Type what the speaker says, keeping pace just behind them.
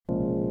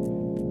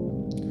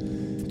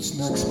It's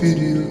not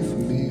expedient for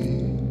me,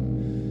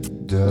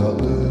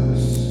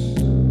 doubtless,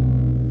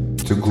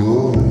 to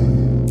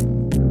glory.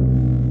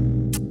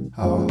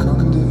 Our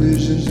common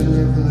divisions and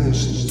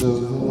revelations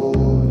of the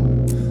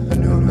Lord. I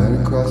knew a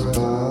man crossed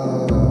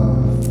by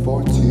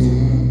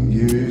 14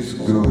 years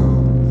ago.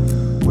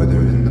 Whether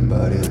in the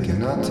body I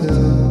cannot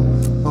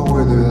tell, or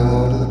whether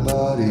out of the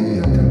body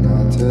I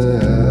cannot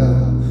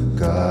tell.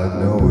 God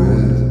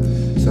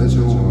knoweth, such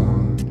a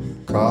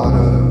one caught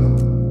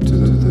up to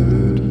the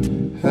third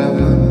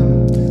heaven.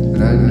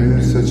 And I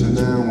knew such a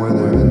man,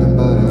 whether in the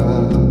body or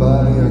out of the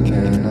body I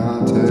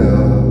cannot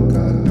tell.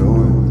 God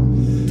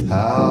knoweth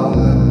how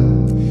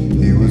that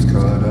he was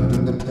caught up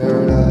in the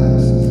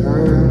paradise and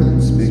heard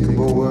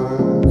unspeakable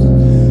words,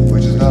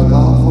 which is not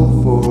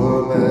lawful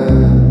for a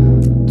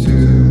man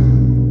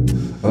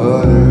to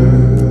utter.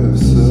 Of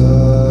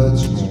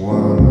such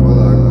one will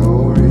I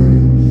glory.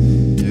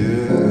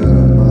 Yeah,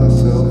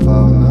 myself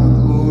I will not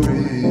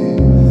glory,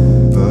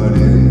 but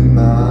in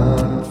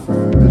my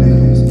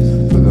infirmities.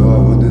 For though I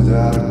would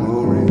desire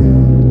glory,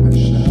 I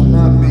shall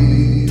not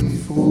be a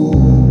fool,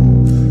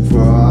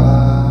 for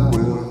I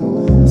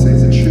will say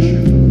the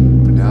truth,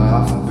 but now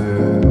I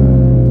forbear,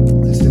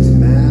 lest any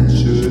man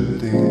should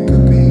think of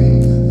me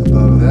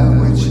above that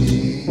which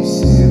he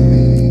seeth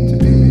me to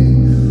be,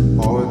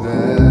 or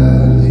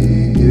that he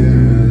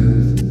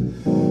heareth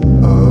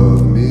of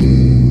me,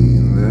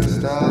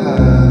 lest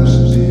I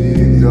should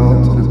be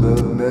exalted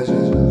above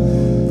measure.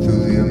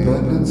 Through the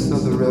abundance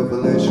of the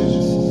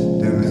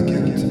revelations, there was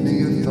given to me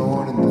a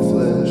thorn in the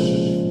flesh,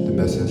 the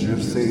messenger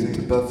of Satan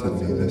to buffet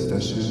me, lest I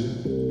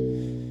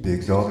should be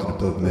exalted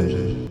above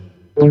measure.